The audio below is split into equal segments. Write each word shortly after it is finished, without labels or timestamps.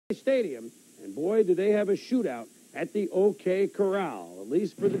Stadium, and boy, did they have a shootout at the OK Corral. At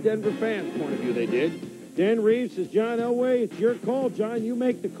least for the Denver fans' point of view, they did. Dan Reeves says, John Elway, it's your call, John. You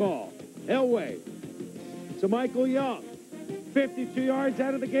make the call. Elway to Michael Young. 52 yards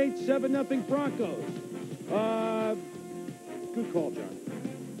out of the gate, 7-0 Broncos. Good call, John.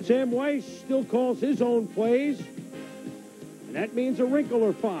 Sam Weiss still calls his own plays, and that means a wrinkle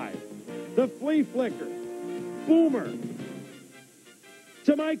or 5. The flea flicker. Boomer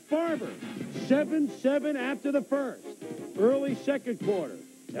to Mike Barber. 7-7 after the first. Early second quarter.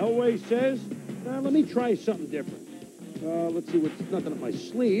 Elway says, let me try something different. Let's see what's nothing up my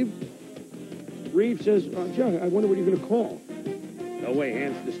sleeve. Reeves says, Joe, I wonder what you're going to call. Elway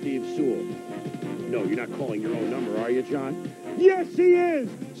hands to Steve Sewell. No, you're not calling your own number, are you, John? Yes, he is.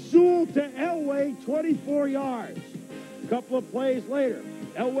 Sewell to Elway, 24 yards. A couple of plays later,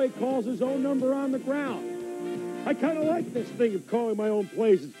 Elway calls his own number on the ground. I kind of like this thing of calling my own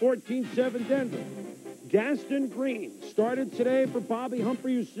plays. It's 14-7 Denver. Gaston Green started today for Bobby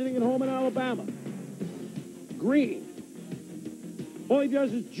Humphrey, who's sitting at home in Alabama. Green. All he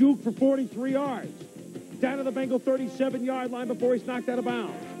does is juke for 43 yards. Down to the Bengal 37-yard line before he's knocked out of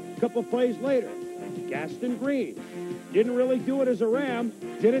bounds. A couple of plays later, Gaston Green. Didn't really do it as a Ram.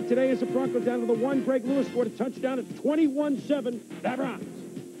 Did it today as a Bronco. Down to the 1. Greg Lewis scored a touchdown at 21-7. The Browns.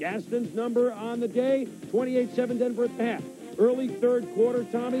 Gaston's number on the day, 28-7 Denver at the half. Early third quarter,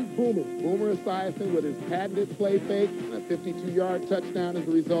 Tommy, Boomer. Boomer Esiason with his patented play fake and a 52-yard touchdown as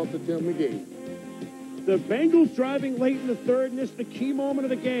a result of Tim McGee. The Bengals driving late in the third, and this is the key moment of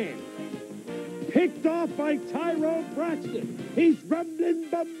the game. Picked off by Tyrone Braxton. He's rumbling,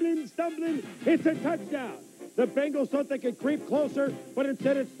 bumbling, stumbling. It's a touchdown. The Bengals thought they could creep closer, but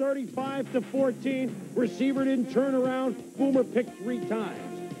instead it's 35-14. Receiver didn't turn around. Boomer picked 3 times.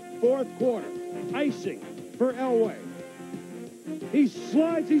 Fourth quarter, icing for Elway. He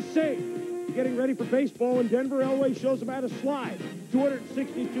slides, he's safe. Getting ready for baseball in Denver. Elway shows him how to slide.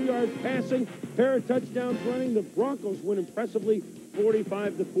 262 yards passing, pair of touchdowns running. The Broncos win impressively,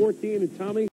 45-14. And Tommy,